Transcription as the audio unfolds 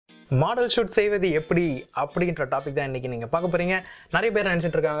Model shoot செய்வது எப்படி அப்படின்ற டாபிக் தான் இன்றைக்கி நீங்கள் பார்க்க போகிறீங்க. நிறைய பேர்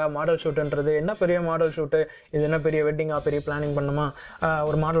நினச்சிட்டு இருக்காங்க மாடல் ஷூட்டுன்றது என்ன பெரிய மாடல் ஷூட்டு, இது என்ன பெரிய வெட்டிங்காக பெரிய பிளானிங் பண்ணுமா,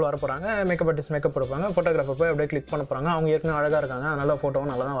 ஒரு மாடல் வர போகிறாங்க, மேக்கப் ஆர்டிஸ்ட் மேக்கப் கொடுப்பாங்க, ஃபோட்டோகிராஃபர் போய் அப்படியே கிளிக் பண்ண போகிறாங்க, அவங்க ஏற்கனவே அழகாக இருக்காங்க, அதனால்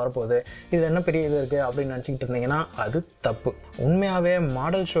ஃபோட்டோவும் நல்லா தான் வரப்போகுது, இது என்ன பெரிய இது இருக்குது அப்படின்னு நினச்சிக்கிட்டு இருந்தீங்கன்னா அது தப்பு. உண்மையாகவே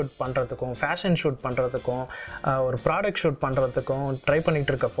மாடல் ஷூட் பண்ணுறதுக்கும் ஃபேஷன் ஷூட் பண்ணுறதுக்கும் ஒரு ப்ராடக்ட் ஷூட் பண்ணுறதுக்கும் ட்ரை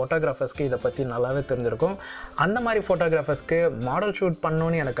பண்ணிகிட்டு இருக்க ஃபோட்டோகிராஃபர்ஸ்க்கு இதை பற்றி நல்லாவே தெரிஞ்சிருக்கும். அந்த மாதிரி ஃபோட்டோகிராஃபர்ஸ்க்கு மாடல் ஷூட்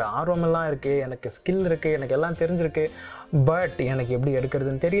பண்ணணுன்னு எனக்கு ஆர்வமெல்லாம் இருக்குது, எனக்கு ஸ்கில் இருக்குது, எனக்கு எல்லாம் தெரிஞ்சிருக்கு, பட் எனக்கு எப்படி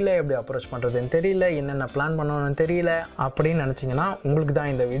எடுக்கிறதுன்னு தெரியல, எப்படி அப்ரோச் பண்ணுறதுன்னு தெரியல, என்னென்ன பிளான் பண்ணணும்னு தெரியல அப்படின்னு நினச்சிங்கன்னா உங்களுக்கு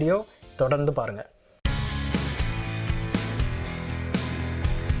தான் இந்த வீடியோ. தொடர்ந்து பாருங்கள்.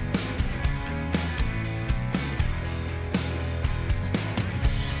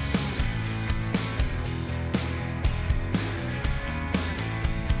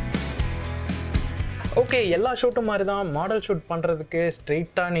 ஓகே, எல்லா ஷூட்டும் மாதிரி தான் மாடல் ஷூட் பண்ணுறதுக்கு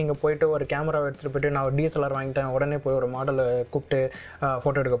ஸ்ட்ரெயிட்டாக நீங்கள் போய்ட்டு ஒரு கேமராவை எடுத்துகிட்டு போய்ட்டு நான் ஒரு டிஎஸ்எல்ஆர் வாங்கிட்டேன், உடனே போய் ஒரு மாடலை கூப்பிட்டு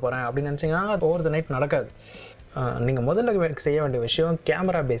ஃபோட்டோ எடுக்க போகிறேன் அப்படின்னு நினச்சிங்கன்னா அது ஓவர் த நைட் நடக்காது. நீங்கள் முதல்ல செய்ய வேண்டிய விஷயம்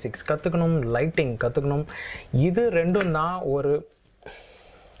கேமரா பேசிக்ஸ் கற்றுக்கணும், லைட்டிங் கற்றுக்கணும். இது ரெண்டும் தான்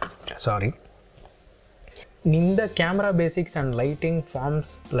இந்த camera basics and lighting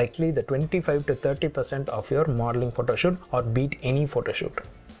forms likely the 25 to 30% of your modeling photoshoot or beat any photoshoot.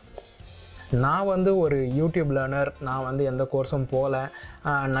 நான் ஒரு யூடியூப் லேர்னர், நான் எந்த கோர்ஸும் போகல.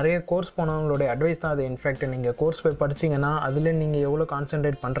 நிறைய கோர்ஸ் போனவங்களுடைய அட்வைஸ் தான் அது. இன்ஃபேக்ட் நீங்கள் கோர்ஸ் போய் படிச்சிங்கன்னா அதில் நீங்கள் எவ்வளோ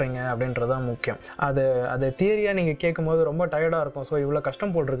கான்சென்ட்ரேட் பண்ணுறீங்க அப்படின்றது தான் முக்கியம். அது தியரியாக நீங்கள் கேட்கும்போது ரொம்ப டயர்டாக இருக்கும். ஸோ இவ்வளோ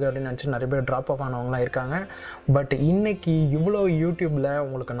கஷ்டம் போட்டிருக்கு அப்படின்னு நினச்சி நிறைய பேர் ட்ராப் ஆஃப் ஆனவங்களாம் இருக்காங்க. பட் இன்றைக்கி இவ்வளோ யூடியூப்பில்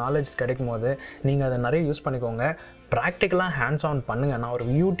உங்களுக்கு நாலேஜ் கிடைக்கும் போது நீங்கள் அதை நிறைய யூஸ் பண்ணிக்கோங்க. ப்ராக்டிக்கலாக ஹேண்ட்ஸ் ஆன் பண்ணுங்கள். நான் ஒரு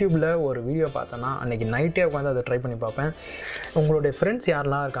யூடியூப்பில் ஒரு வீடியோ பார்த்தேன்னா அன்றைக்கி நைட்டே உட்காந்து அதை ட்ரை பண்ணி பார்ப்பேன். உங்களுடைய ஃப்ரெண்ட்ஸ்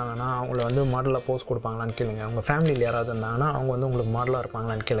யாரெல்லாம் இருக்காங்கன்னா அவங்கள மாடலாக போஸ்ட் கொடுப்பாங்களான்னு கேளுங்க. உங்கள் ஃபேமிலியில் யாராவது இருந்தாங்கன்னா அவங்க உங்களுக்கு மாடலாக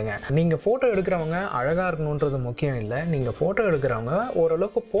இருப்பாங்களான்னு கேளுங்க. நீங்கள் ஃபோட்டோ எடுக்கிறவங்க அழகாக இருக்கணுன்றது முக்கியம் இல்லை. நீங்கள் ஃபோட்டோ எடுக்கிறவங்க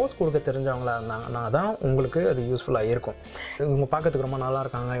ஓரளவுக்கு போஸ்ட் கொடுக்க தெரிஞ்சவங்களா இருந்தாங்கன்னா தான் உங்களுக்கு அது யூஸ்ஃபுல்லாக இருக்கும். இவங்க பார்க்கறதுக்கு ரொம்ப நல்லா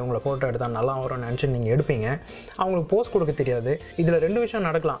இருக்காங்க, இவங்களை ஃபோட்டோ எடுத்தால் நல்லா வரும்னு நினச்சி நீங்கள் எடுப்பீங்க. அவங்களுக்கு போஸ்ட் கொடுக்க தெரியாது. இதில் ரெண்டு விஷயம்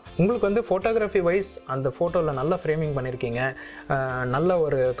நடக்கலாம். உங்களுக்கு ஃபோட்டோகிராஃபி வைஸ் அந்த ஃபோட்டோவில் நல்ல ஃப்ரேமிங் பண்ணியிருக்கீங்க, நல்ல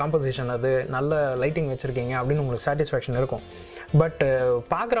ஒரு காம்போசிஷன், அது நல்ல லைட்டிங் வச்சுருக்கீங்க அப்படின்னு உங்களுக்கு சாட்டிஸ்ஃபேக்ஷன் இருக்கும். பட்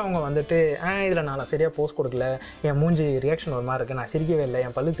பார்க்குறவங்க இதில் நான் சரியாக போஸ்ட் கொடுக்கல, என் மூஞ்சி ரியாக்ஷன் ஒரு மாதிரி இருக்குது, நான் சிரிக்கவே இல்லை,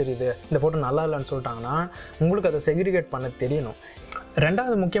 என் பல்லு தெரியுது, இந்த ஃபோட்டோ நல்லா இல்லைன்னு சொல்லிட்டாங்கன்னா உங்களுக்கு அதை செக்ரிகேட் பண்ண தெரியணும்.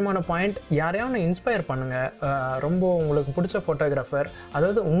 ரெண்டாவது முக்கியமான பாயிண்ட், யாரையாவது இன்ஸ்பயர் பண்ணுங்கள். ரொம்ப உங்களுக்கு பிடிச்ச ஃபோட்டோகிராஃபர்,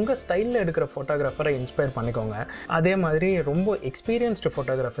 அதாவது உங்கள் ஸ்டைலில் எடுக்கிற ஃபோட்டோகிராஃபரை இன்ஸ்பயர் பண்ணிக்கோங்க. அதே மாதிரி ரொம்ப எக்ஸ்பீரியன்ஸ்டு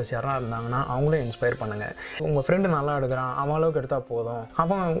ஃபோட்டோகிராஃபர்ஸ் யாராக இருந்தாங்கன்னா அவங்களே இன்ஸ்பயர் பண்ணுங்கள். உங்கள் ஃப்ரெண்டு நல்லா எடுக்கிறான், அவன் அளவுக்கு எடுத்தால் போதும்.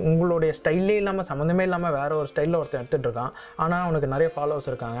 அவன் உங்களுடைய ஸ்டைலே இல்லாமல் சம்மந்தமே இல்லாமல் வேறு ஒரு ஸ்டைலில் ஒருத்தர் எடுத்துகிட்டு இருக்கான், ஆனால் அவனுக்கு நிறைய ஃபாலோவர்ஸ்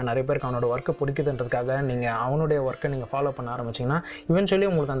இருக்காங்க, நிறைய பேருக்கு அவனோட ஒர்க்கு பிடிக்குதுன்றதுக்காக நீங்கள் அவனுடைய ஒர்க்கை நீங்கள் ஃபாலோ பண்ண ஆரம்பிச்சிங்கன்னா இவென்ச்சுவலி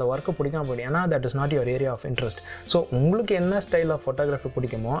உங்களுக்கு அந்த ஒர்க்கு பிடிக்காம போயிடும். ஏன்னா that is not your area of interest. So உங்களுக்கு என்ன ஸ்டைல் ஆஃப் ஃபோட்டோகிராஃபி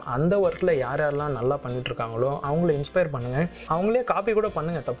பிடிக்குமோ அந்த ஒர்க்கில் யார் யாரெல்லாம் நல்லா பண்ணிட்டு இருக்காங்களோ அவங்கள இன்ஸ்பயர் பண்ணுங்கள். அவங்களே காப்பி கூட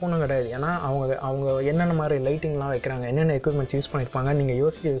பண்ணுங்கள், தப்பு ஒன்றும் கிடையாது. ஏன்னா அவங்க என்னென்ன மாதிரி லைட்டிங்லாம் வைக்கிறாங்க, என்னென்ன எக்யூப்மெண்ட்ஸ் யூஸ் பண்ணியிருப்பாங்க, நீங்கள்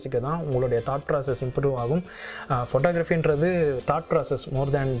யோசிக்க தான் உங்களுடைய தாட் ப்ராசஸ் இம்ப்ரூவ் ஆகும். ஃபோட்டோகிராஃபின்றது தாட் ப்ராசஸ்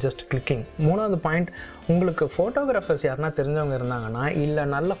மோர் தேன் ஜஸ்ட் கிளிக்கிங். மூணாவது பாயிண்ட், உங்களுக்கு ஃபோட்டோகிராஃபர்ஸ் யாருன்னா தெரிஞ்சவங்க இருந்தாங்கன்னா இல்லை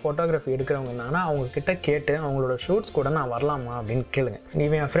நல்ல ஃபோட்டோகிராஃபி எடுக்கிறவங்க இருந்தாங்கன்னா அவங்கக்கிட்ட கேட்டு அவங்களோட ஷூட்ஸ் கூட நான் வரலாமா அப்படின்னு கேளுங்க. நீ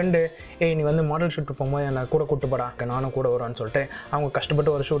என் ஃப்ரெண்டு நீ மாடல் ஷூட் போகும்போது என்னை கூட கூப்பிட்டுப்படா, நானும் கூட வருவான்னு சொல்லிட்டு அவங்க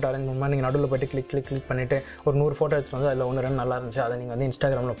கஷ்டப்பட்டு ஒரு ஷூட் அரேஞ்ச் பண்ணுமா, நீங்கள் நடுவில் போய்ட்டு கிளிக் பண்ணிவிட்டு ஒரு 100 ஃபோட்டோ எடுத்துகிட்டு வந்து அதில் 1-2 நல்லா இருந்துச்சு, அதை நீங்கள்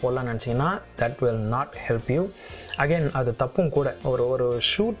இன்ஸ்டாகிராமில் போடலான்னு நினச்சிங்கன்னா that will not help you. Again அது தப்பும் கூட. ஒரு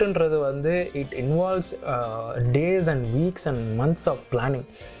ஷூட்டுன்றது it involves days and weeks and months of planning.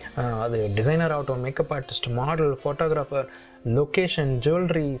 அது டிசைனர் ஆகட்டும், makeup artist, model, photographer, location,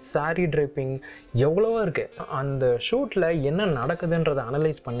 jewellery, sari draping, எவ்வளவோ இருக்குது. அந்த ஷூட்டில் என்ன நடக்குதுன்றதை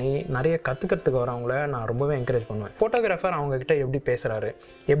அனலைஸ் பண்ணி நிறைய கற்றுக்கிறதுக்கு வரவங்கள நான் ரொம்பவே என்கரேஜ் பண்ணுவேன். ஃபோட்டோகிராஃபர் அவங்கக்கிட்ட எப்படி பேசுகிறாரு,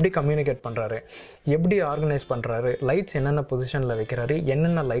 எப்படி கம்யூனிகேட் பண்ணுறாரு, எப்படி ஆர்கனைஸ் பண்ணுறாரு, லைட்ஸ் என்னென்ன பொசிஷனில் வைக்கிறாரு,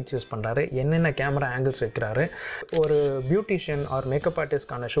 என்னென்ன லைட்ஸ் யூஸ் பண்ணுறாரு, என்னென்ன கேமரா ஆங்கிள்ஸ் வைக்கிறாரு, ஒரு பியூட்டிஷியன் ஆர் மேக்கப்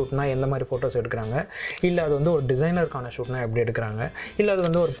ஆர்டிஸ்ட்கான ஷூட்னா எந்த மாதிரி ஃபோட்டோஸ் எடுக்கிறாங்க, இல்லை அது ஒரு டிசைனருக்கான ஷூட்னா எப்படி எடுக்கிறாங்க, இல்லை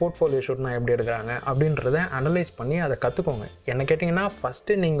அது ஒரு போர்ட்ஃபோலியோ ஷூட்னா எப்படி எடுக்கிறாங்க அப்படின்றத அனலைஸ் பண்ணி அதை கற்றுக்கோங்க. என்ன கேட்டிங்கன்னா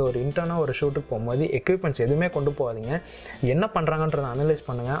ஃபஸ்ட்டு நீங்கள் ஒரு இன்டர்னாக ஒரு ஷூட்டுக்கு போகும்போது எக்யூப்மெண்ட்ஸ் எதுவுமே கொண்டு போகாதீங்க. என்ன பண்ணுறாங்கன்றதை அனலைஸ்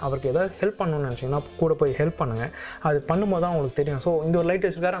பண்ணுங்கள். அவருக்கு ஏதாவது ஹெல்ப் பண்ணணும்னு நினச்சிங்கன்னா கூட போய் ஹெல்ப் பண்ணுங்கள். அது பண்ணும்போது தான் உங்களுக்கு தெரியும். ஸோ இங்கே ஒரு லைட்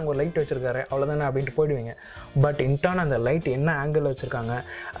வச்சுருக்காரு, அங்கே ஒரு லைட் வச்சுருக்காரு, அவ்வளோதானே அப்படின்ட்டு போயிடுவீங்க. பட் இன்டர்ன் அந்த லைட் என்ன ஆங்கிள் வச்சுருக்காங்க,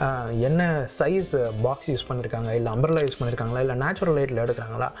 என்ன சைஸ் பாக்ஸ் யூஸ் பண்ணியிருக்காங்க, இல்லை அம்பர்லா யூஸ் பண்ணியிருக்காங்களா, இல்லை நேச்சுரல் லைட்டில்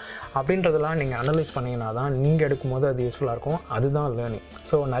எடுக்கிறாங்களா அப்படின்றதெல்லாம் நீங்கள் அனலைஸ் பண்ணிங்கன்னா தான் நீங்கள் எடுக்கும்போது அது யூஸ்ஃபுல்லாக இருக்கும். அதுதான் லேர்னிங்.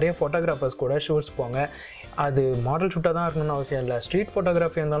 ஸோ நிறைய ஃபோட்டோகிராஃபர்ஸ் கூட ஷூட்ஸ் போங்க. அது மாடல் ஷூட்டாக தான் இருக்கணும் எடுக்கணும்னு அவசியம் இல்லை. ஸ்ட்ரீட்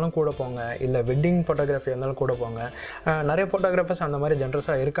ஃபோட்டோகிராஃபி இருந்தாலும் கூட போங்க, இல்லை வெட்டிங் ஃபோட்டோகிராஃபி இருந்தாலும் கூட போங்க. நிறைய ஃபோட்டோகிராஃபர்ஸ் அந்த மாதிரி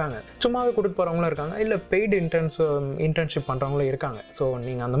ஜென்ரஸாக இருக்காங்க. சும்மாவே கூட்டிட்டு போகிறவங்களும் இருக்காங்க, இல்லை பெய்டு இன்டர்ன்ஷிப் பண்ணுறவங்களும் இருக்காங்க. ஸோ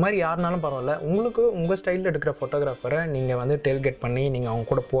நீங்கள் அந்த மாதிரி யாருனாலும் பரவாயில்ல, உங்களுக்கு உங்கள் ஸ்டைலில் எடுக்கிற ஃபோட்டோகிராஃபரை நீங்கள் வந்து டேல்கேட் பண்ணி நீங்கள் அவங்க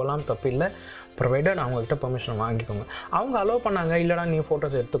கூட போகலாம், தப்பு இல்லை. ப்ரொவைடட் அவங்கக்கிட்ட பெர்மிஷன் வாங்கிக்கோங்க. அவங்க அலோவ் பண்ணாங்க, இல்லைடா நீ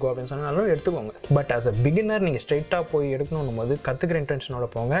ஃபோட்டோஸ் எடுத்துக்கோ அப்படின்னு சொன்னாலும் எடுத்துக்கோங்க. பட் ஆஸ் அ பிகினர் நீங்கள் ஸ்ட்ரெயிட்டாக போய் எடுக்கணும் போது கற்றுக்கிற இன்டென்ஷனோட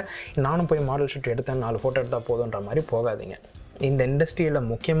போங்க. நானும் போய் மாடல் ஷூட் எடுத்தேன், 4 ஃபோட்டோ எடுத்தால் போதுன்ற மாதிரி போகாதீங்க. இந்த இண்டஸ்ட்ரியில்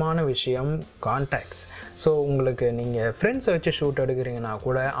முக்கியமான விஷயம் கான்டாக்ட்ஸ். ஸோ உங்களுக்கு நீங்கள் ஃப்ரெண்ட்ஸை வச்சு ஷூட் எடுக்கிறீங்கன்னா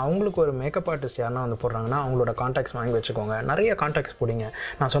கூட அவங்களுக்கு ஒரு மேக்கப் ஆர்டிஸ்ட் யாருன்னா வந்து போடுறாங்கன்னா அவங்களோட கான்டாக்ட்ஸ் வாங்கி வச்சுக்கோங்க. நிறைய கான்டாக்ட்ஸ் போடிங்க.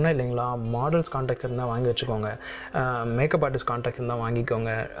 நான் சொன்னேன் இல்லைங்களா, மாடல்ஸ் கான்டாக்ட்ஸ் இருந்தால் வாங்கி வச்சுக்கோங்க, மேக்கப் ஆர்டிஸ்ட் கான்டாக்ட்ஸ் இருந்தால்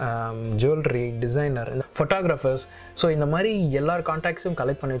வாங்கிக்கோங்க, ஜுவல்லரி டிசைனர், ஃபோட்டோகிராஃபர்ஸ். ஸோ இந்த மாதிரி எல்லார் கான்டாக்ட்ஸும்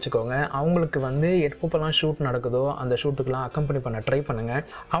கலெக்ட் பண்ணி வச்சுக்கோங்க. அவங்களுக்கு வந்து எப்பப்பெல்லாம் ஷூட் நடக்குதோ அந்த ஷூட்டுக்கெலாம் அக்கம்பெனி பண்ண ட்ரை பண்ணுங்கள்.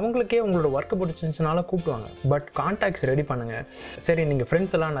 அவங்களுக்கே உங்களோட ஒர்க்கு பிடிச்சிருந்துச்சுனாலும் கூப்பிடுவாங்க. பட் கான்டாக்ட்ஸ் ரெடி பண்ணுங்கள். சரி, நீங்கள்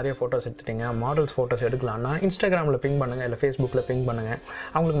ஃப்ரெண்ட்ஸ் எல்லாம் நிறைய ஃபோட்டோஸ் எடுத்துட்டீங்க, மாடல்ஸ் ஃபோட்டோஸ் எடுக்கலாம்னா இன்ஸ்டாகிராமில் பிங் பண்ணுங்கள், இல்லை ஃபேஸ்புக்கில் பிங் பண்ணுங்கள்.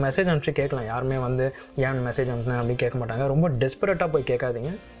 அவங்களுக்கு மெசேஜ் அனுப்பிச்சு கேட்கலாம். யாருமே வந்து ஏன் மெசேஜ் அனுப்புனேன் அப்படின்னு கேட்க மாட்டாங்க. ரொம்ப டெஸ்பரேட்டாக போய்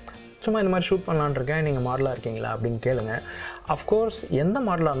கேட்காதீங்க. சும்மா இந்த மாதிரி ஷூட் பண்ணலான்னு இருக்கேன், நீங்கள் மாடலாக இருக்கீங்களா அப்படின்னு கேளுங்க. அஃப்கோர்ஸ் எந்த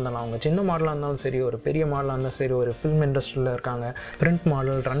மாடலாக இருந்தாலும், அவங்க சின்ன மாடலாக இருந்தாலும் சரி, ஒரு பெரிய மாடலாக இருந்தாலும் சரி, ஒரு ஃபில்ம் இண்டஸ்ட்ரியில் இருக்காங்க, பிரிண்ட்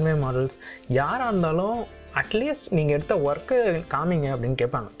மாடல், ரன்வே மாடல்ஸ், யாராக இருந்தாலும் அட்லீஸ்ட் நீங்கள் எடுத்த ஒர்க்கு காமிங்க அப்படின்னு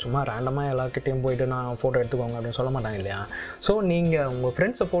கேட்பாங்க. சும்மா ரேண்டமாக எல்லாருக்கிட்டையும் போய்ட்டு நான் ஃபோட்டோ எடுத்துக்கோங்க அப்படின்னு சொல்ல மாட்டாங்க இல்லையா. ஸோ நீங்கள் உங்கள்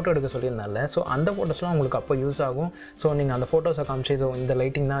ஃப்ரெண்ட்ஸை ஃபோட்டோ எடுக்க சொல்லியிருந்தால, ஸோ அந்த ஃபோட்டோஸ்லாம் உங்களுக்கு அப்போ யூஸ் ஆகும். ஸோ நீங்கள் அந்த ஃபோட்டோஸை காமிச்சு ஸோ இந்த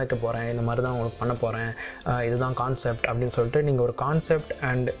லைட்டிங் தான் வைக்க போகிறேன், இந்த மாதிரி தான் உங்களுக்கு பண்ண போகிறேன், இதுதான் கான்செப்ட் அப்படின்னு சொல்லிட்டு நீங்கள் ஒரு கான்செப்ட்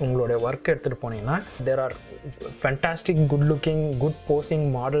அண்ட் உங்களுடைய ஒர்க் எடுத்துகிட்டு போனீங்கன்னா, there are fantastic, good looking, good posing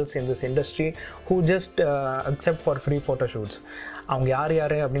models in this industry who just accept for free photo shoots. அவங்க யார்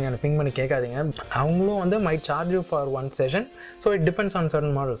அப்படின்னு எனக்கு பிங் பண்ணி கேட்காதீங்க. அவங்களும் வந்து might charge you for one session. So it depends on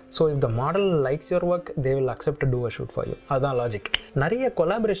certain models. So if the model likes your work, they will accept to do a shoot for you. அதுதான் logic. நிறைய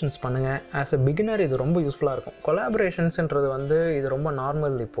கொலாபரேஷன்ஸ் பண்ணுங்கள். As a beginner இது ரொம்ப யூஸ்ஃபுல்லாக இருக்கும். கொலாபரேஷன்ஸ்ன்றது வந்து இது ரொம்ப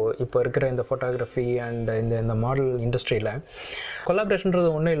நார்மல். இப்போ இருக்கிற இந்த ஃபோட்டோகிராஃபி அண்ட் இந்த மாடல் இண்டஸ்ட்ரியில் கொலாபரேஷன்றது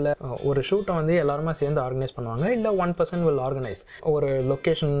ஒன்றும் இல்லை. ஒரு ஷூட்டை வந்து எல்லாருமே சேர்ந்து ஆர்கனைஸ் பண்ணுவாங்க, இல்லை 1 person will organize. ஒரு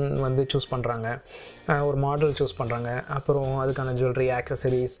லொக்கேஷன் வந்து சூஸ் பண்ணுறாங்க, ஒரு மாடல் சூஸ் பண்ணுறாங்க, அப்புறம் அதுக்கான ஜுவல்லரி,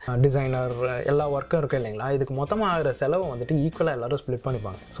 ஆக்சசரிஸ், டிசைனர் எல்லா ஒர்க்கும் இருக்குது இல்லைங்களா. இதுக்கு மொத்தமாக ஆகிற செலவை வந்துட்டு ஈக்குவலாக எல்லோரும் ஸ்ப்ளிட்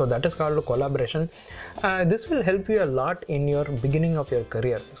பண்ணிப்பாங்க. So that is called collaboration. This will help you a lot in your beginning of your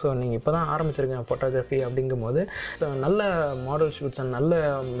career. So நீங்கள் இப்போ தான் ஆரம்பிச்சிருக்கீங்க ஃபோட்டோகிராஃபி அப்படிங்கும்போது நல்ல மாடல் ஷூட்ஸ் அண்ட் நல்ல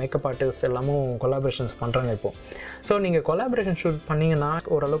மேக்கப் ஆர்டிஸ்ட் எல்லாமும் கொலாபரேஷன்ஸ் பண்ணுறாங்க இப்போது. ஸோ நீங்கள் கொலாபரேஷன் ஷூட் பண்ணிங்கன்னா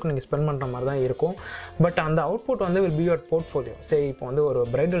ஓரளவுக்கு நீங்கள் ஸ்பெண்ட் பண்ணுற மாதிரி தான் இருக்கும். பட் அந்த அவுட்புட் வந்து வில் பி யுவர் போர்ட்ஃபோலியோ. சரி, இப்போ வந்து ஒரு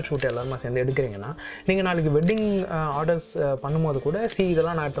பிரைடல் ஷூட் எல்லாருமே சேர்ந்து எடுக்கிறீங்கன்னா, நீங்கள் நாளைக்கு வெட்டிங் ஆர்டர்ஸ் பண்ணும்போது கூட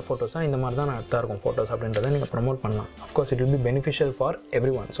இதெல்லாம் நான் எடுத்த ஃபோட்டோஸாக, இந்த மாதிரி தான் நான் எடுத்தா இருக்கும் ஃபோட்டோஸ் அப்படின்றத நீங்கள் ப்ரமோட் பண்ணலாம். Of course it will be beneficial for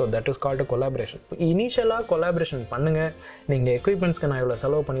every one. So that is called collaboration. இனிஷியலாக கொலாபரேஷன் பண்ணுங்கள். நீங்கள் எக்யூப்மெண்ட்ஸ்க்கு நான் இவ்வளோ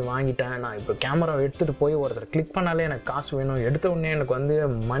செலவு பண்ணி வாங்கிட்டேன், நான் இப்போ கேமரா எடுத்துகிட்டு போய் ஒருத்தர் கிளிக் பண்ணாலே எனக்கு காசு வேணும், எடுத்த உடனே எனக்கு வந்து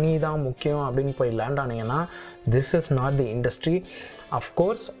மணி தான் முக்கியம் அப்படின்னு போய் land ஆனீங்கன்னா, this is not the industry.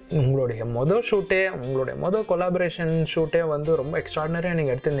 Of course உங்களுடைய மொதல் கொலாபரேஷன் ஷூட்டே வந்து ரொம்ப எக்ஸ்ட்ராடினரியாக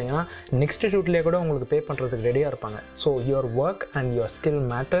நீங்கள் எடுத்திருந்தீங்கன்னா, நெக்ஸ்ட் ஷூட்லேயே கூட உங்களுக்கு பே பண்ணுறதுக்கு ரெடியாக இருப்பாங்க. So your work and your skill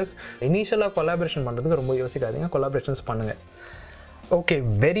matters. இனிஷியலாக கொலாபரேஷன் பண்ணுறதுக்கு ரொம்ப யோசிக்காதீங்க, கொலாபரேஷன்ஸ் பண்ணுங்கள். Okay,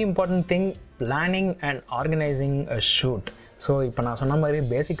 very important thing, planning and organising a shoot. So இப்போ நான் சொன்ன மாதிரி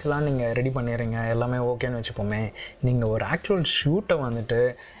பேசிக்ஸ்லாம் நீங்கள் ரெடி பண்ணிடுறீங்க, எல்லாமே ஓகேன்னு வச்சுப்போமே. நீங்கள் ஒரு ஆக்சுவல் ஷூட்டை வந்துட்டு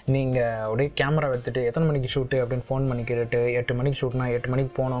நீங்கள் அப்படியே கேமரா எடுத்துகிட்டு எத்தனை மணிக்கு ஷூட்டு அப்படின்னு ஃபோன் பண்ணி கேட்டுட்டு 8 மணிக்கு ஷூட்னா 8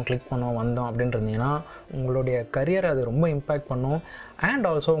 மணிக்கு போனோம், கிளிக் பண்ணோம், வந்தோம் அப்படின்னு இருந்தீங்கன்னா உங்களுடைய கரியரை அது ரொம்ப இம்பேக்ட் பண்ணும். அண்ட்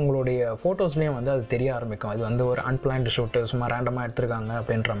ஆல்சோ உங்களுடைய ஃபோட்டோஸ்லேயும் வந்து அது தெரிய ஆரம்பிக்கும், அது வந்து ஒரு அன்பிளான்டு ஷூட்டு, சும்மா ரேண்டமாக எடுத்துருக்காங்க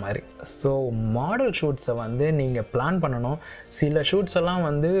அப்படின்ற மாதிரி. ஸோ மாடல் ஷூட்ஸை வந்து நீங்கள் பிளான் பண்ணணும். சில ஷூட்ஸ் எல்லாம்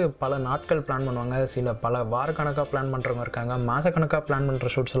வந்து பல நாட்கள் பிளான் பண்ணுவாங்க, பல வாரக்கணக்காக பிளான் பண்ணுறவங்க இருக்காங்க, மாதக்கணக்காக பிளான் பண்ணுற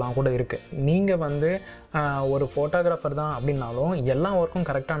ஷூட்ஸ்லாம் கூட இருக்குது. நீங்கள் வந்து ஒரு ஃபோட்டோகிராஃபர் தான் அப்படின்னாலும் எல்லா ஒர்க்கும்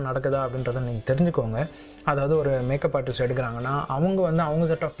கரெக்டாக நடக்குதா அப்படின்றத நீங்கள் தெரிஞ்சுக்கோங்க. அதாவது ஒரு மேக்கப் ஆர்டிஸ்ட் எடுக்கிறாங்கன்னா அவங்க வந்து அவங்க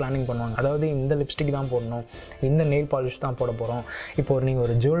செட் ஆஃப் பிளானிங் பண்ணுவாங்க. அதாவது இந்த லிப்ஸ்டிக் தான் போடணும், இந்த நெயில் பாலிஷ் தான் போட போகிறோம். இப்போ நீங்கள்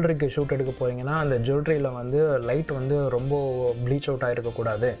ஒரு ஜுவல்லரிக்கு ஷூட் எடுக்க போகிறீங்கன்னா அந்த ஜுவல்லரியில் வந்து லைட் வந்து ரொம்ப ப்ளீச் அவுட்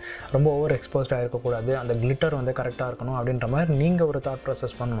ஆகிருக்கக்கூடாது, ரொம்ப ஓவர் எக்ஸ்போஸ்ட் ஆகிருக்கக்கூடாது, அந்த கிளிட்டர் வந்து கரெக்டாக இருக்கணும் அப்படின்ற மாதிரி நீங்கள் ஒரு தாட்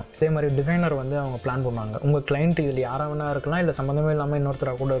ப்ராசஸ் பண்ணணும். அதே மாதிரி டிசைனர் வந்து அவங்க பிளான் பண்ணுவாங்க. உங்கள் கிளைண்ட் இதில் யாராவது இருக்கலாம், இல்லை சம்மந்தமே இல்லாமல்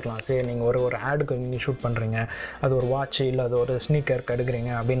இன்னொருத்தராக கூட இருக்கலாம். சரி, நீங்கள் ஒரு ஆடுக்கு நீங்கள் ஷூட் பண்ணுறீங்க, அது ஒரு வாட்ச் இல்லை அது ஒரு ஸ்னீக்கருக்கு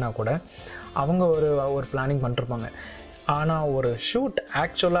எடுக்கிறீங்க அப்படின்னா கூட அவங்க ஒரு பிளானிங் பண்ணிருப்பாங்க. ஆனால் ஒரு ஷூட்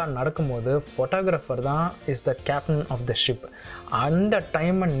ஆக்சுவலாக நடக்கும்போது ஃபோட்டோகிராஃபர் தான் is the captain of the ship. அந்த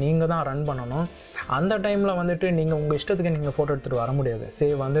டைமை நீங்கள் தான் ரன் பண்ணணும். அந்த டைமில் வந்துட்டு நீங்கள் உங்கள் இஷ்டத்துக்கு நீங்கள் ஃபோட்டோ எடுத்துகிட்டு வர முடியாது.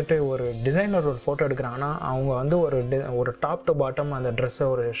 சரி வந்துட்டு ஒரு டிசைனர் ஒரு ஃபோட்டோ எடுக்கிறாங்கன்னா அவங்க வந்து ஒரு டாப் டு பாட்டம் அந்த ட்ரெஸ்ஸை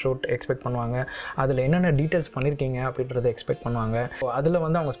ஒரு ஷூட் எக்ஸ்பெக்ட் பண்ணுவாங்க. அதில் என்னென்ன டீட்டெயில்ஸ் பண்ணியிருக்கீங்க அப்படின்றத எக்ஸ்பெக்ட் பண்ணுவாங்க. அதில்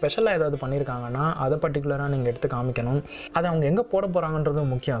வந்து அவங்க ஸ்பெஷலாக ஏதாவது பண்ணியிருக்காங்கன்னா அதை பர்டிகுலராக நீங்கள் எடுத்து காமிக்கணும். அதை அவங்க எங்கே போட போகிறாங்கன்றது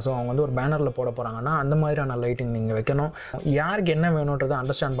முக்கியம். ஸோ அவங்க வந்து ஒரு பேனரில் போட போகிறாங்கன்னா அந்த மாதிரியான லைட்டிங் நீங்கள் வைக்கணும். யாருக்கு என்ன வேணுன்றதை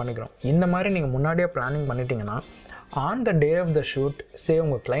அண்டர்ஸ்டாண்ட் பண்ணிக்கணும். இந்த மாதிரி நீங்கள் முன்னாடியே பிளானிங் பண்ணிட்டீங்கன்னா on the day of the shoot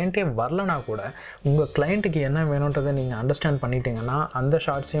உங்கள் கிளைண்ட்டே வரலனா கூட உங்கள் கிளைண்ட்டுக்கு என்ன வேணுன்றதை நீங்கள் அண்டர்ஸ்டாண்ட் பண்ணிட்டீங்கன்னா அந்த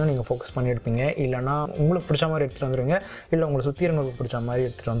ஷார்ட்ஸையும் நீங்கள் ஃபோக்கஸ் பண்ணி எடுப்பீங்க. இல்லைனா உங்களுக்கு பிடிச்ச மாதிரி எடுத்துகிட்டு வந்துடுவீங்க, இல்லை உங்களை சுற்றி இருங்களுக்கு பிடிச்ச மாதிரி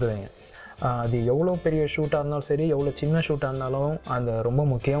எடுத்துகிட்டு வந்துடுவீங்க. அது எவ்வளோ பெரிய ஷூட்டாக இருந்தாலும் சரி, எவ்வளோ சின்ன ஷூட்டாக இருந்தாலும் அது ரொம்ப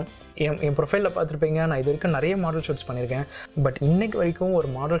முக்கியம். என் ப்ரொஃபைலில் பார்த்துருப்பீங்க, நான் இது வரைக்கும் நிறைய மாடல் ஷூட்ஸ் பண்ணியிருக்கேன். பட் இன்றைக்கு வரைக்கும் ஒரு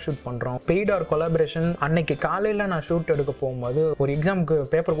மாடல் ஷூட் பண்ணுறோம், பெய்ட் ஆர் கொலாபரேஷன். அன்றைக்கி காலையில் நான் ஷூட் எடுக்க போகும்போது ஒரு எக்ஸாமுக்கு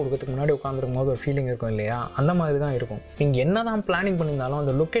பேப்பர் கொடுக்கறதுக்கு முன்னாடி உட்காந்துருக்கும் போது ஒரு ஃபீலிங் இருக்கும் இல்லையா, அந்த மாதிரி தான் இருக்கும். நீங்கள் என்ன தான் பிளானிங் பண்ணியிருந்தாலும்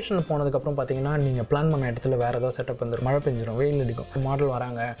அந்த லொக்கேஷனில் போனதுக்கப்புறம் பார்த்தீங்கன்னா நீங்கள் பிளான் பண்ண இடத்துல வேறு ஏதாவது செட்டப் வந்துடும், மழை பெஞ்சிடும், வெயில் அடிக்கும். மாடல்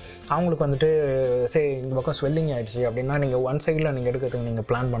வராங்க, அவங்களுக்கு வந்துட்டு இந்த பக்கம் ஸ்வெல்லிங் ஆகிடுச்சு அப்படின்னா நீங்கள் ஒன் சைடில் நீங்கள் எடுக்கிறதுக்கு நீங்கள்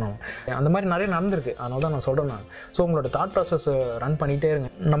பிளான் பண்ணணும். அந்த மாதிரி நிறைய நடந்திருக்கு. அதனால தான் நான் சொல்கிறேன். நான் ஸோ உங்களோட தாட் ப்ராசஸ் ரன் பண்ணிகிட்டே இருங்க.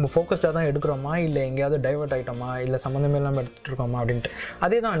 நம்ம ஃபோக்கஸ்டாக தான் எடுக்கிறோமா, இல்லை எங்கேயாவது டைவர்ட் ஆகிட்டோமா, இல்லை சம்மந்தமே இல்லாமல் எடுத்துகிட்டு இருக்கோமா அப்படின்ட்டு.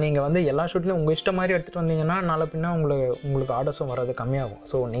 அதே தான் நீங்கள் வந்து எல்லா ஷூட்லையும் உங்கள் இஷ்டம் மாதிரி எடுத்துகிட்டு வந்தீங்கன்னா நாளை பின்னா உங்களுக்கு ஆர்டர்ஸும் வர்றது கம்மியாகும்.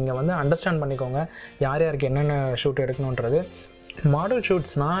 ஸோ நீங்கள் வந்து அண்டர்ஸ்டாண்ட் பண்ணிக்கோங்க யார் யாருக்கு என்னென்ன ஷூட் எடுக்கணுன்றது. மாடல்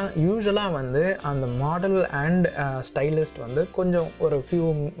ஷூட்ஸ்னால் யூஸ்வலாக வந்து அந்த மாடல் அண்ட் ஸ்டைலிஸ்ட் வந்து கொஞ்சம் ஒரு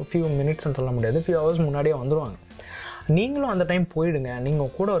ஃபியூ மினிட்ஸ்ன்னு சொல்ல முடியாது, ஃபியூ ஹவர்ஸ் முன்னாடியே வந்துடுவாங்க. நீங்களும் அந்த டைம் போயிடுங்க. நீங்கள்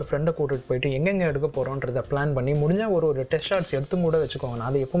கூட ஒரு ஃப்ரெண்டை கூட்டிகிட்டு போயிட்டு எங்கெங்கே எடுக்க போகிறோன்றதை பிளான் பண்ணி முடிஞ்சால் ஒரு டெஸ்ட் ஷாட்ஸ் எடுத்தும் கூட வச்சுக்கோங்க. நான்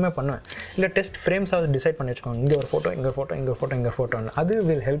அதை எப்பவுமே பண்ணுவேன். இல்லை டெஸ்ட் ஃப்ரேம்ஸாவது டிசைட் பண்ணி வச்சுக்கோங்க. இங்கே ஒரு ஃபோட்டோ, இங்கே ஃபோட்டோ, இங்கே ஃபோட்டோ, இங்கே ஃபோட்டோன்னு. அது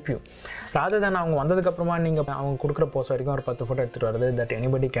வில் ஹெல்ப் யூ. ராதர் தான் அவங்க வந்ததுக்கப்புறமா நீங்கள் அவங்க கொடுக்குற போஸ் வரைக்கும் ஒரு 10 ஃபோட்டோ எடுத்துகிட்டு வருது, that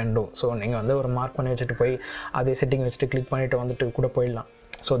anybody can do. So நீங்கள் வந்து ஒரு மார்க் பண்ணி வச்சுட்டு போய் அதே செட்டிங் வச்சுட்டு கிளிக் பண்ணிவிட்டு வந்துட்டு கூட போயிடலாம்.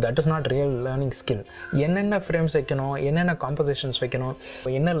 So that is not real learning skill. என்னென்ன ஃப்ரேம்ஸ் வைக்கணும், என்னென்ன காம்போசிஷன்ஸ் வைக்கணும்,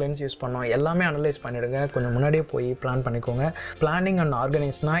 என்ன லென்ஸ் யூஸ் பண்ணணும், எல்லாமே அனலைஸ் பண்ணிவிடுங்க. கொஞ்சம் முன்னாடியே போய் பிளான் பண்ணிக்கோங்க. பிளானிங் அண்ட்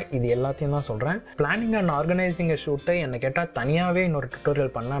ஆர்கனைஸ்னால் இது எல்லாத்தையும் தான் சொல்கிறேன். பிளானிங் அண்ட் ஆர்கனைசிங் ஷூட்டை என்னை கேட்டால் தனியாகவே இன்னொரு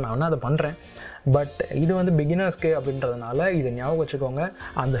டுட்டோரியல் பண்ணால் நான் அதை பண்ணுறேன். பட் இது வந்து பிகினர்ஸ்க்கு அப்படின்றதுனால இதை ஞாபகம் வச்சுக்கோங்க.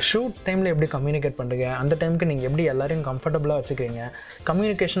 அந்த ஷூட் டைமில் எப்படி கம்யூனிகேட் பண்ணுறீங்க, அந்த டைமுக்கு நீங்கள் எப்படி எல்லாரையும் கம்ஃபர்டபுளாக வச்சுக்கிறீங்க.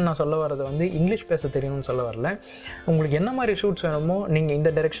 கம்யூனிகேஷன் நான் சொல்ல வரது வந்து இங்கிலீஷ் பேச தெரியணும்னு சொல்ல வரல. உங்களுக்கு என்ன மாதிரி ஷூட்ஸ் வேணுமோ நீங்கள் இந்த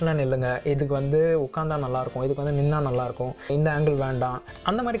டைரெக்ஷனில் நில்லுங்க, இதுக்கு வந்து உட்காந்தா நல்லாயிருக்கும், இதுக்கு வந்து நின்னா நல்லாயிருக்கும், இந்த ஆங்கிள் வேண்டாம்,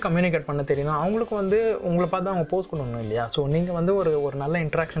 அந்த மாதிரி கம்யூனிகேட் பண்ண தெரியணும். அவங்களுக்கு வந்து உங்களை பார்த்து அவங்க போஸ்ட் பண்ணணும் இல்லையா. ஸோ நீங்கள் வந்து ஒரு நல்ல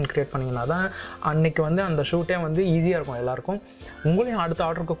இன்ட்ராக்ஷன் க்ரியேட் பண்ணிங்கன்னா தான் அன்றைக்கி வந்து அந்த ஷூட்டே வந்து ஈஸியாக இருக்கும் எல்லாருக்கும். உங்களையும் அடுத்த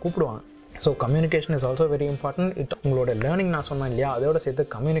ஆர்டருக்கு கூப்பிடுவாங்க. So communication is also very important. உங்களோட லேர்னிங் நான் சொன்னேன் இல்லையா, அதோட சேர்த்து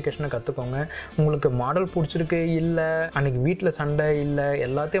கம்யூனிகேஷனை கற்றுக்கோங்க. உங்களுக்கு மாடல் பிடிச்சிருக்கு, இல்லை அன்றைக்கி வீட்டில் சண்டை, இல்லை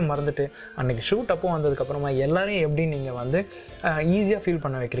எல்லாத்தையும் மறந்துட்டு அன்றைக்கி ஷூட் அப்போ வந்ததுக்கப்புறமா எல்லாரையும் எப்படி நீங்கள் வந்து ஈஸியாக ஃபீல்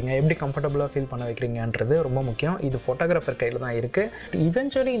பண்ண வைக்கிறீங்க, எப்படி கம்ஃபர்டபுளாக ஃபீல் பண்ண வைக்கிறீங்கன்றது ரொம்ப முக்கியம். இது ஃபோட்டோகிராஃபர் கையில் தான் இருக்குது.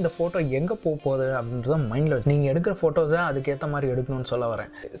 இவென்ச்சுவலி இந்த ஃபோட்டோ எங்கே போகுது அப்படின்றத மைண்டில் நீங்கள் எடுக்கிற ஃபோட்டோஸை அதுக்கேற்ற மாதிரி எடுக்கணும்னு சொல்ல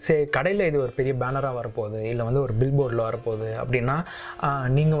வரேன். கடையில் இது ஒரு பெரிய பேனராக வரப்போகுது, இல்லை வந்து ஒரு பில் போர்டில் வரப்போகுது அப்படின்னா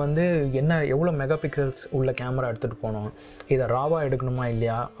நீங்கள் வந்து எவ்வளோ மெகா பிக்சல்ஸ் உள்ள கேமரா எடுத்துகிட்டு போகணும், இதை ராவாக எடுக்கணுமா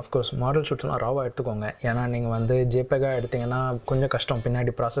இல்லையா. அஃப்கோர்ஸ் மாடல் ஷூட்ஸ்லாம் ராவாக எடுத்துக்கோங்க. ஏன்னா நீங்கள் வந்து ஜேபெக்காக எடுத்திங்கன்னா கொஞ்சம் கஷ்டம்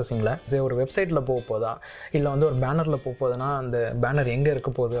பின்னாடி ப்ராசஸிங்கில். ஒரு வெப்சைட்டில் போக போதா, இல்லை வந்து ஒரு பேனரில் போக போகுதுன்னா அந்த பேனர் எங்கே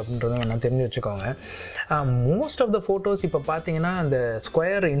இருக்க போகுது அப்படின்றதும் வேணால் தெரிஞ்சு வச்சுக்கோங்க. மோஸ்ட் ஆஃப் த ஃபோட்டோஸ் இப்போ பார்த்தீங்கன்னா அந்த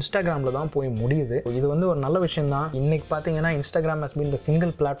ஸ்கொயர் இன்ஸ்டாகிராமில் தான் போய் முடியுது. இது வந்து ஒரு நல்ல விஷயம் தான். இன்றைக்கி பார்த்தீங்கன்னா Instagram has been the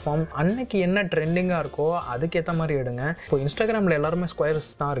single platform. அன்னைக்கு என்ன ட்ரெண்டிங்காக இருக்கோ அதுக்கேற்ற மாதிரி எடுங்க. இப்போ இன்ஸ்டாகிராமில் எல்லாருமே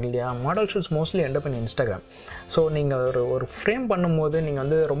ஸ்கொயர்ஸ் தான் இருக்கு இல்லையா. Model shoots mostly end up in Instagram. So நீங்கள் ஒரு ஃப்ரேம் பண்ணும்போது நீங்கள்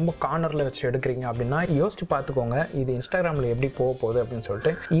வந்து ரொம்ப கார்னரில் வச்சு எடுக்கிறீங்க அப்படின்னா யோசிச்சு பார்த்துக்கோங்க இது இன்ஸ்டாகிராமில் எப்படி போக போகுது அப்படின்னு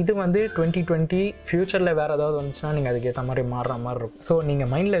சொல்லிட்டு. இது வந்து 2020 ஃபியூச்சரில் வேறு ஏதாவது வந்துச்சுன்னா நீங்கள் அதுக்கேற்ற மாதிரி மாறுற மாதிரி இருக்கும். ஸோ நீங்கள்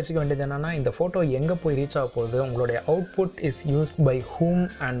மைண்டில் வச்சுக்க வேண்டியது என்னென்னா இந்த ஃபோட்டோ எங்கே போய் ரீச் ஆக போகுது, உங்களுடைய output is used by whom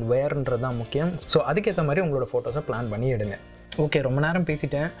and வேர்ன்றது தான் முக்கியம். ஸோ அதுக்கேற்ற மாதிரி உங்களோட ஃபோட்டோஸை பிளான் பண்ணி எடுங்க. ஓகே, ரொம்ப நேரம்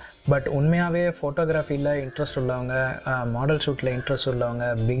பேசிட்டேன். பட் உண்மையாகவே ஃபோட்டோகிராஃபியில் இன்ட்ரெஸ்ட் உள்ளவங்க, மாடல் ஷூட்டில் இன்ட்ரெஸ்ட் உள்ளவங்க,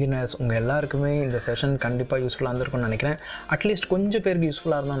 பிகினர்ஸ் உங்கள் எல்லாருக்குமே இந்த செஷன் கண்டிப்பாக யூஸ்ஃபுல்லாக இருந்திருக்கும்னு நினைக்கிறேன். அட்லீஸ்ட் கொஞ்சம் பேருக்கு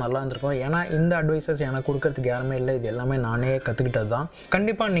யூஸ்ஃபுல்லாக இருந்தால் நல்லா இருந்திருக்கும். ஏன்னா இந்த அட்வைசஸ் எனக்கு கொடுக்கறதுக்கு யாருமே இல்லை, இது எல்லாமே நானே கற்றுக்கிட்டது தான்.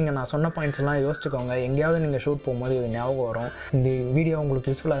 கண்டிப்பாக நீங்கள் நான் சொன்ன பாயிண்ட்ஸ் எல்லாம் யோசிச்சுக்கோங்க. எங்கேயாவது நீங்கள் ஷூட் போகும்போது இது ஞாபகம் வரும். இந்த வீடியோ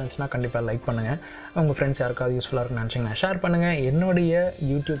உங்களுக்கு யூஸ்ஃபுல்லாக இருந்துச்சுன்னா கண்டிப்பாக லைக் பண்ணுங்கள். உங்கள் ஃப்ரெண்ட்ஸ் யாருக்காவது யூஸ்ஃபுல்லாக இருக்குன்னு நினச்சிங்கன்னா ஷேர் பண்ணுங்கள். என்னுடைய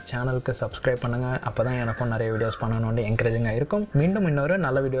யூடியூப் சேனலுக்கு சப்ஸ்கிரைப் பண்ணுங்கள். அப்போ தான் எனக்கும் நிறைய வீடியோஸ் பண்ணணும்னு என்கரேஜிங்காக இருக்கும். மீண்டும் இன்னொரு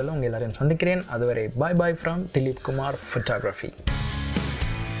நல்ல வீடியோவில் உங்கள் எல்லாரையும் சந்திக்கிறேன். அதுவரை பாய் bye from Dilip Kumar photography.